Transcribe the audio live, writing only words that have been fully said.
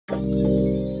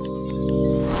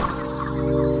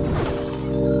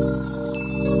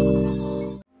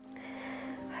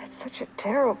such a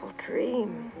terrible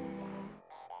dream.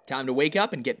 Time to wake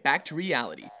up and get back to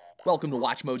reality. Welcome to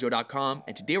WatchMojo.com,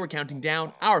 and today we're counting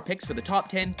down our picks for the top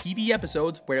 10 TV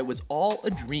episodes where it was all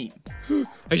a dream.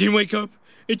 I didn't wake up.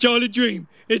 It's all a dream.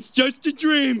 It's just a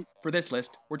dream. For this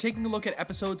list, we're taking a look at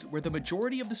episodes where the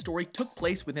majority of the story took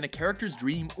place within a character's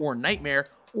dream or nightmare,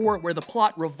 or where the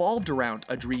plot revolved around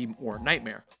a dream or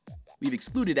nightmare. We've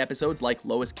excluded episodes like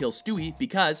Lois Kills Stewie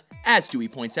because, as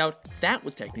Stewie points out, that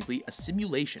was technically a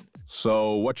simulation.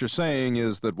 So what you're saying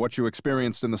is that what you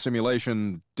experienced in the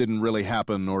simulation didn't really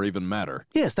happen or even matter?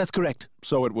 Yes, that's correct.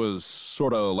 So it was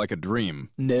sorta like a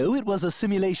dream? No, it was a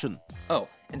simulation. Oh,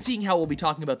 and seeing how we'll be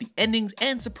talking about the endings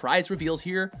and surprise reveals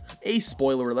here, a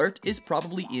spoiler alert is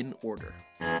probably in order.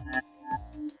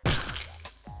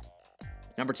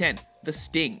 Number 10, The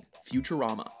Sting,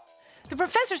 Futurama. The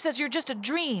professor says you're just a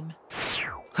dream.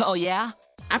 Oh yeah?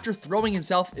 After throwing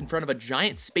himself in front of a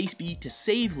giant space bee to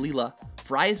save Leela,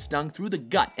 Fry is stung through the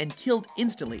gut and killed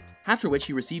instantly, after which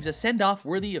he receives a send-off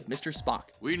worthy of Mr. Spock.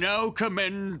 We now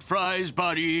commend Fry's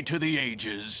body to the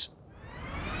ages.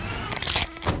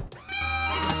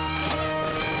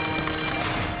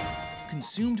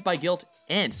 Consumed by guilt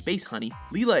and space honey,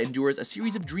 Leela endures a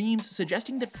series of dreams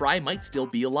suggesting that Fry might still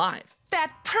be alive.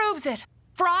 That proves it!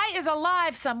 Fry is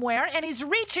alive somewhere, and he's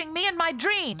reaching me in my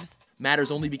dreams!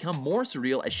 Matters only become more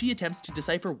surreal as she attempts to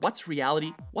decipher what's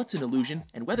reality, what's an illusion,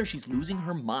 and whether she's losing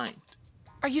her mind.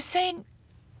 Are you saying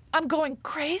I'm going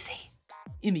crazy?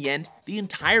 In the end, the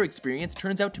entire experience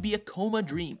turns out to be a coma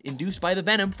dream induced by the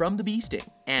venom from the bee sting.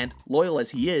 And, loyal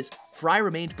as he is, Fry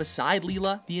remained beside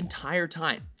Leela the entire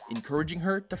time, encouraging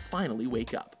her to finally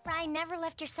wake up. Fry never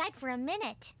left your side for a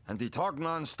minute. And he talked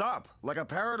non-stop, like a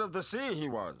parrot of the sea he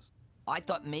was. I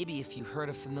thought maybe if you heard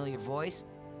a familiar voice,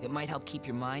 it might help keep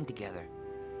your mind together.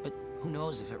 But who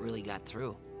knows if it really got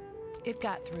through. It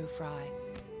got through, Fry.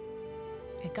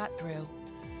 It got through.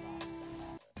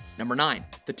 Number 9,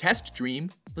 The Test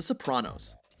Dream, The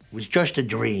Sopranos. It was just a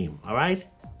dream, all right?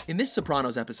 In this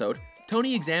Sopranos episode,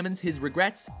 Tony examines his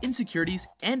regrets, insecurities,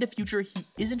 and a future he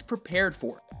isn't prepared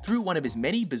for through one of his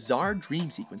many bizarre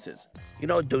dream sequences. You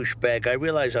know, douchebag, I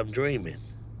realize I'm dreaming.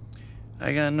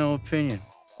 I got no opinion.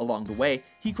 Along the way,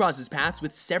 he crosses paths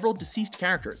with several deceased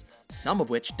characters, some of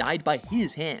which died by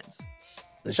his hands.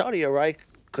 It's only all right,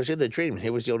 because in the dream, he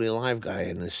was the only alive guy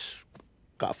in this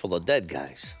got full of dead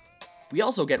guys. We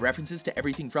also get references to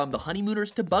everything from the Honeymooners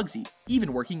to Bugsy,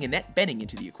 even working Annette Bening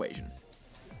into the equation.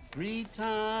 3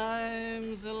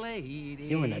 times a lady.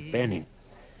 You and Annette Bening.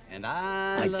 And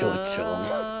I thought so.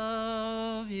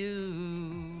 love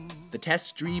you. The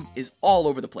test dream is all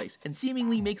over the place and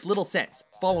seemingly makes little sense,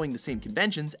 following the same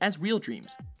conventions as real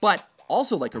dreams. But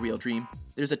also like a real dream,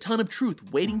 there's a ton of truth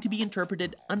waiting to be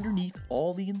interpreted underneath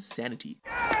all the insanity.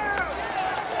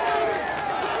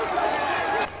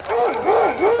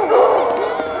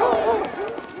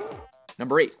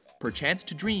 Number 8, Perchance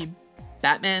to Dream,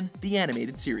 Batman the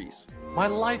Animated Series. My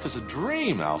life is a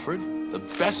dream, Alfred. The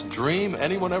best dream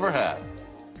anyone ever had.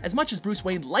 As much as Bruce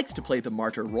Wayne likes to play the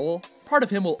martyr role, part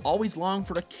of him will always long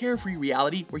for a carefree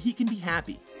reality where he can be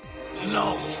happy.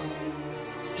 No,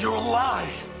 you're a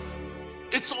lie.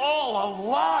 It's all a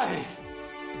lie.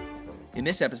 In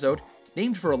this episode,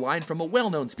 named for a line from a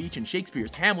well-known speech in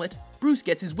Shakespeare's Hamlet, Bruce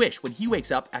gets his wish when he wakes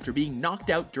up after being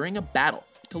knocked out during a battle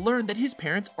to learn that his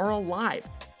parents are alive.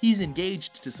 He's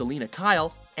engaged to Selina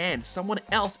Kyle, and someone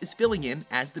else is filling in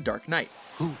as the Dark Knight.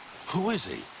 Who is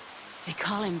he? They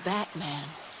call him Batman.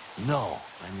 No,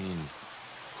 I mean,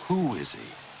 who is he?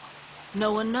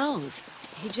 No one knows.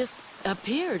 He just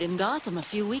appeared in Gotham a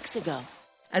few weeks ago.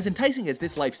 As enticing as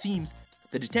this life seems,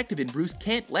 the detective in Bruce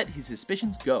can't let his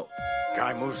suspicions go.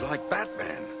 Guy moves like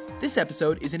Batman. This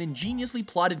episode is an ingeniously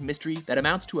plotted mystery that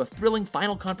amounts to a thrilling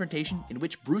final confrontation in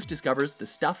which Bruce discovers the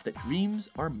stuff that dreams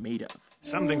are made of.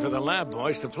 Something for the lab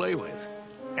boys to play with.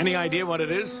 Any idea what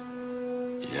it is?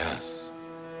 Yes,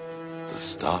 the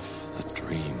stuff that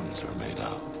dreams are made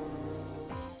of.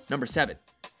 Number 7,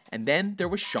 And Then There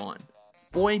Was Sean,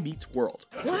 Boy Meets World.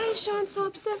 Why is Sean so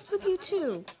obsessed with you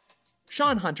too?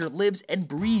 Sean Hunter lives and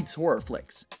breathes horror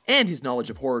flicks, and his knowledge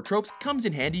of horror tropes comes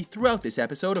in handy throughout this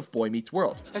episode of Boy Meets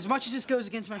World. As much as this goes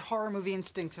against my horror movie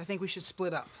instincts, I think we should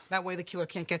split up. That way the killer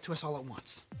can't get to us all at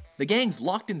once. The gang's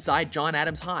locked inside John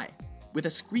Adams High, with a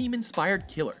Scream-inspired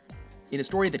killer. In a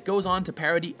story that goes on to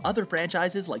parody other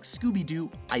franchises like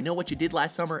Scooby-Doo, I Know What You Did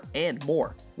Last Summer, and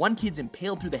more. One kid's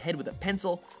impaled through the head with a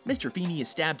pencil, Mr. Feeney is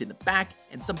stabbed in the back,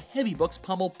 and some heavy books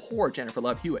pummel poor Jennifer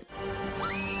Love Hewitt.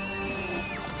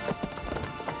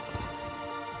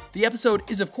 The episode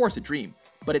is of course a dream,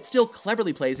 but it still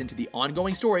cleverly plays into the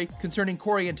ongoing story concerning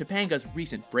Corey and Topanga's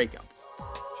recent breakup.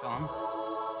 Sean?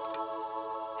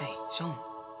 Hey, Sean.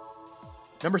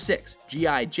 Number 6,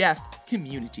 G.I. Jeff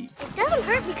Community. It doesn't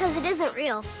hurt because it isn't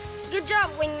real. Good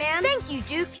job, Wingman. Thank you,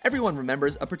 Duke. Everyone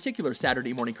remembers a particular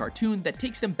Saturday morning cartoon that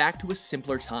takes them back to a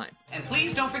simpler time. And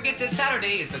please don't forget this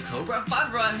Saturday is the Cobra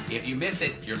Fun Run. If you miss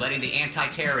it, you're letting the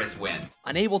anti-terrorists win.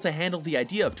 Unable to handle the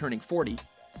idea of turning 40,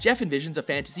 Jeff envisions a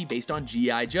fantasy based on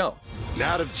G.I. Joe.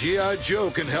 Not if G.I. Joe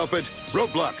can help it.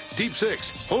 Roadblock, Deep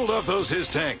Six, hold off those his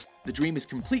tanks. The dream is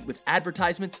complete with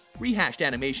advertisements, rehashed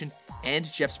animation, and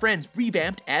Jeff's friends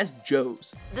revamped as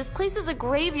Joes. This place is a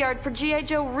graveyard for G.I.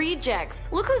 Joe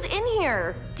rejects. Look who's in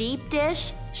here. Deep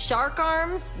Dish, Shark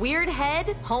Arms, Weird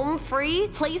Head, Home Free,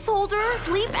 Placeholder,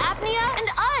 Sleep Apnea, and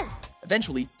us.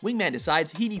 Eventually, Wingman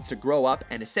decides he needs to grow up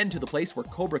and ascend to the place where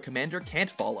Cobra Commander can't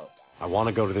follow. I want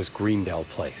to go to this Greendale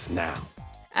place now.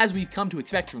 As we've come to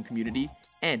expect from Community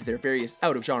and their various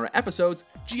out-of-genre episodes,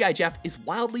 G.I. Jeff is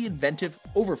wildly inventive,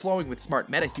 overflowing with smart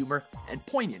meta humor, and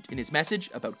poignant in his message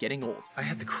about getting old. I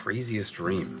had the craziest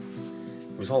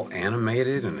dream. It was all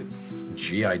animated and a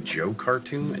G.I. Joe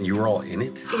cartoon, and you were all in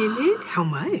it? In it? How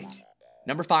much?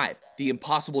 Number 5, The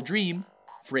Impossible Dream,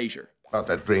 Frasier. About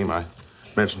that dream I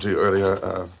mentioned to you earlier,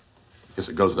 I guess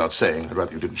it goes without saying. I'd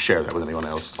rather you didn't share that with anyone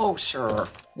else. Oh, sure.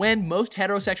 When most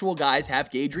heterosexual guys have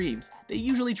gay dreams, they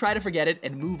usually try to forget it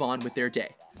and move on with their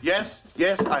day. Yes,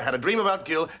 I had a dream about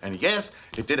Gil, and yes,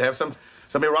 it did have some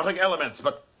erotic elements,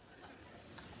 but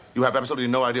you have absolutely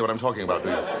no idea what I'm talking about, do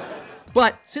you?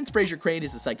 But since Frasier Crane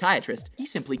is a psychiatrist, he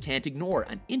simply can't ignore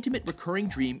an intimate recurring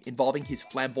dream involving his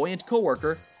flamboyant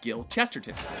coworker, Gil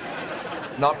Chesterton.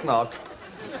 Knock, knock.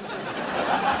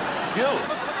 Gil!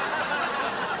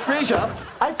 Frasier,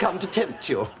 I've come to tempt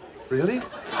you. Really?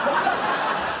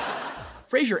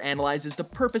 Frasier analyzes the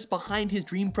purpose behind his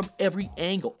dream from every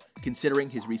angle, considering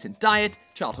his recent diet,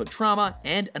 childhood trauma,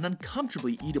 and an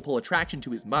uncomfortably Oedipal attraction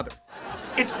to his mother.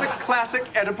 It's the classic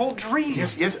Oedipal dream.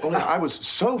 Yes, only I was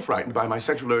so frightened by my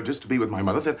sexual urges to be with my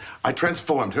mother that I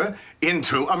transformed her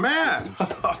into a man.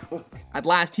 At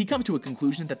last, he comes to a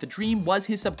conclusion that the dream was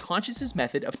his subconscious's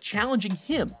method of challenging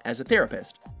him as a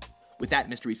therapist. With that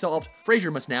mystery solved,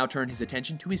 Frasier must now turn his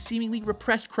attention to his seemingly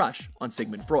repressed crush on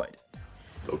Sigmund Freud.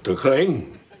 Dr.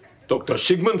 Crane, Dr.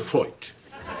 Sigmund Freud.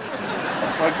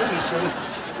 My goodness, sir,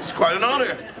 it's quite an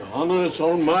honor. The honor is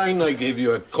all mine. I gave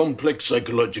you a complex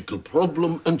psychological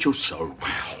problem and you solved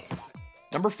well.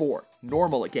 Number 4,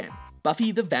 Normal Again,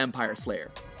 Buffy the Vampire Slayer.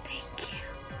 Thank you.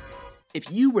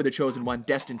 If you were the chosen one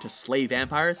destined to slay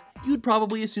vampires, you'd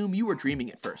probably assume you were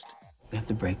dreaming at first. We have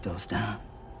to break those down.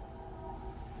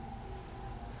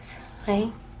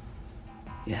 Slay?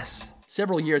 Yes.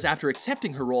 Several years after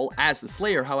accepting her role as the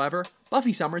Slayer, however,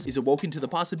 Buffy Summers is awoken to the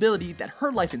possibility that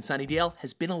her life in Sunnydale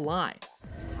has been a lie.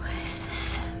 What is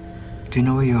this? Do you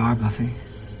know where you are, Buffy?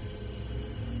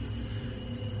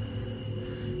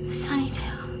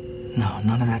 Sunnydale. No,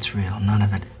 none of that's real. None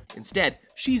of it. Instead,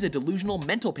 she's a delusional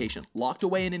mental patient locked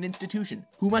away in an institution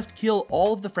who must kill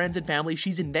all of the friends and family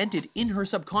she's invented in her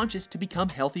subconscious to become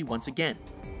healthy once again.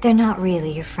 They're not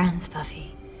really your friends,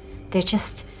 Buffy. They're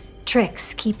just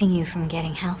tricks keeping you from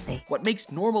getting healthy. What makes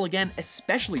Normal Again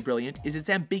especially brilliant is its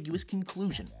ambiguous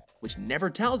conclusion, which never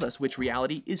tells us which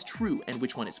reality is true and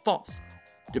which one is false.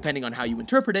 Depending on how you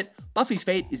interpret it, Buffy's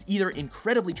fate is either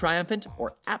incredibly triumphant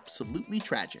or absolutely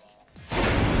tragic.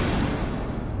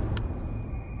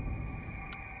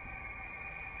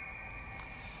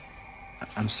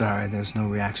 I'm sorry, there's no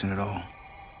reaction at all.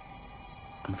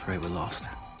 I'm afraid we lost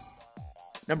her.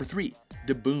 Number 3,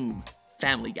 DeBoom,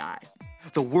 Family Guy.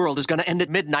 The world is gonna end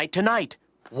at midnight tonight.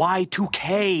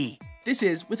 Y2K. This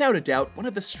is, without a doubt, one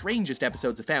of the strangest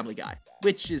episodes of Family Guy,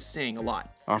 which is saying a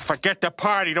lot. Oh, forget the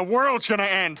party. The world's gonna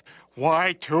end.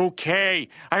 Y2K.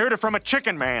 I heard it from a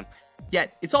chicken man.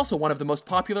 Yet, it's also one of the most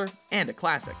popular and a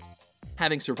classic.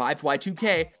 Having survived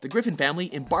Y2K, the Griffin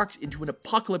family embarks into an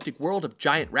apocalyptic world of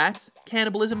giant rats,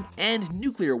 cannibalism, and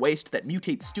nuclear waste that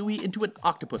mutates Stewie into an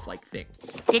octopus-like thing.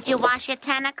 Did you wash your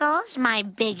tentacles, my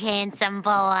big handsome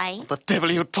boy? The devil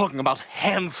are you talking about,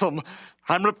 handsome?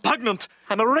 I'm repugnant.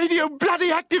 I'm a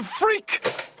radio-bloody-active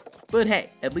freak. But hey,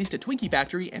 at least a Twinkie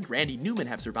factory and Randy Newman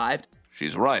have survived.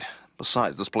 She's right.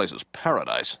 Besides, this place is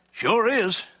paradise. Sure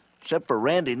is, except for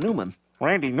Randy Newman.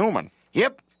 Randy Newman?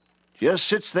 Yep. Just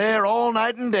sits there all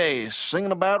night and day,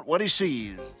 singing about what he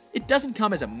sees. It doesn't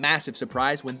come as a massive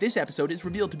surprise when this episode is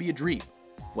revealed to be a dream.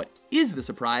 What is the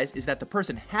surprise is that the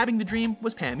person having the dream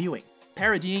was Pam Ewing,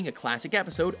 parodying a classic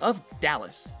episode of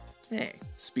Dallas. Hey,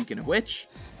 speaking of which...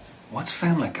 What's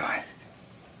Family Guy?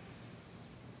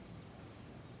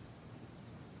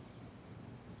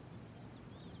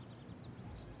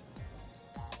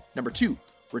 Number 2,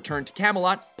 Return to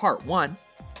Camelot, Part 1,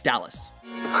 Dallas.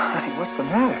 Honey, what's the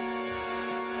matter?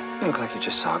 You look like you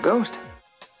just saw a ghost.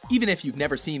 Even if you've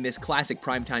never seen this classic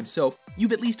primetime soap,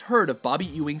 you've at least heard of Bobby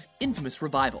Ewing's infamous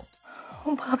revival.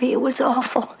 Oh, Bobby, it was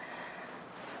awful.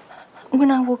 When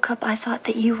I woke up, I thought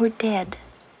that you were dead.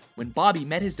 When Bobby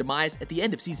met his demise at the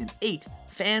end of season 8,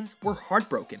 fans were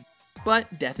heartbroken.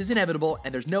 But death is inevitable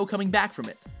and there's no coming back from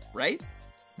it, right?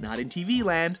 Not in TV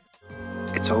land.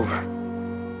 It's over.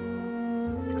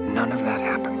 None of that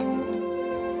happened.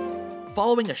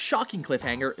 Following a shocking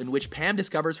cliffhanger in which Pam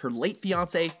discovers her late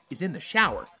fiancé is in the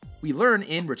shower, we learn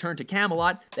in Return to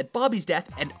Camelot that Bobby's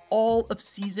death and all of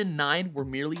season 9 were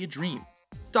merely a dream.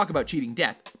 Talk about cheating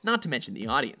death, not to mention the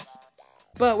audience.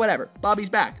 But whatever, Bobby's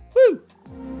back. Woo!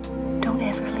 Don't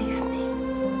ever leave me.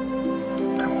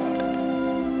 I won't.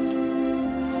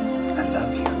 I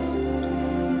love you.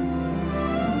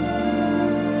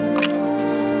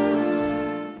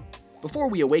 Before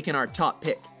we awaken our top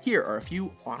pick, here are a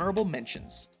few honorable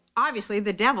mentions. Obviously,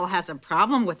 the devil has a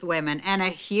problem with women and a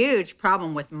huge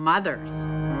problem with mothers.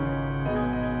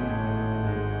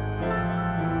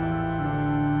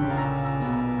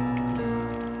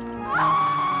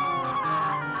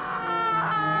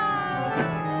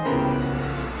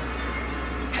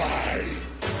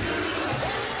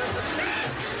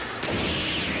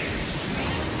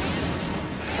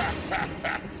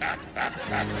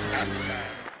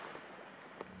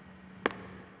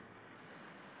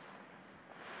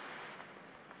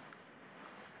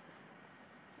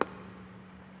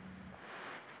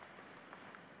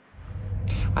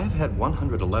 I've had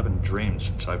 111 dreams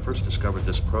since I first discovered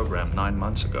this program 9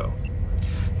 months ago.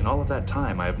 In all of that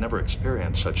time, I have never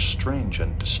experienced such strange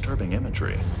and disturbing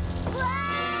imagery.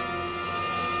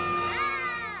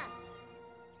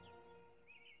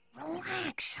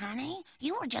 Relax, honey.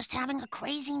 You were just having a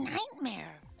crazy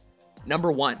nightmare.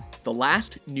 Number 1, The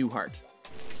Last Newhart.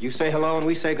 You say hello and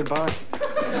we say goodbye.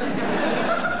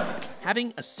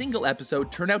 Having a single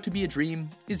episode turn out to be a dream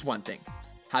is one thing.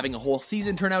 Having a whole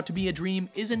season turn out to be a dream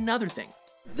is another thing.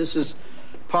 This is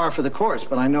par for the course,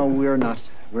 but I know we're not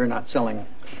selling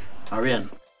our in.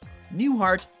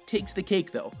 Newhart takes the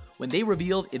cake though, when they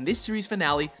revealed in this series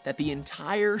finale that the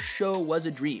entire show was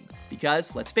a dream.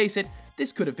 Because, let's face it,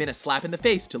 this could have been a slap in the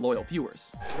face to loyal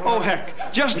viewers. Oh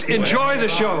heck, just enjoy the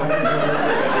show.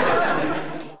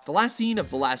 The last scene of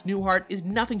The Last Newhart is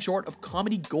nothing short of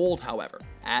comedy gold, however,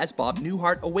 as Bob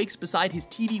Newhart awakes beside his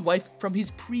TV wife from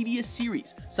his previous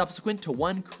series, subsequent to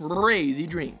one crazy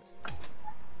dream.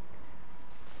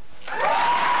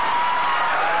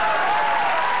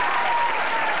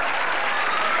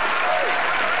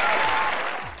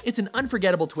 It's an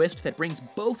unforgettable twist that brings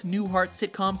both Newhart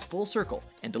sitcoms full circle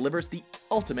and delivers the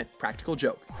ultimate practical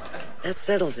joke. That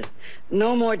settles it.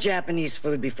 No more Japanese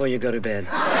food before you go to bed.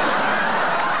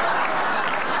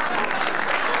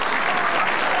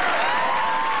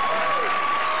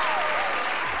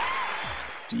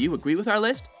 Do you agree with our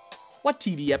list? What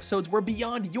TV episodes were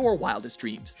beyond your wildest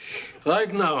dreams?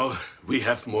 Right now, we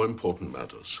have more important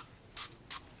matters.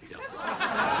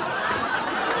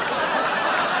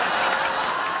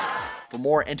 For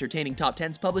more entertaining top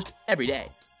 10s published every day,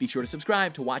 be sure to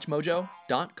subscribe to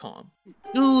WatchMojo.com.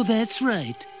 Oh, that's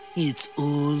right. It's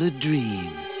all a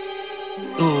dream.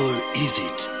 Or is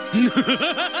it?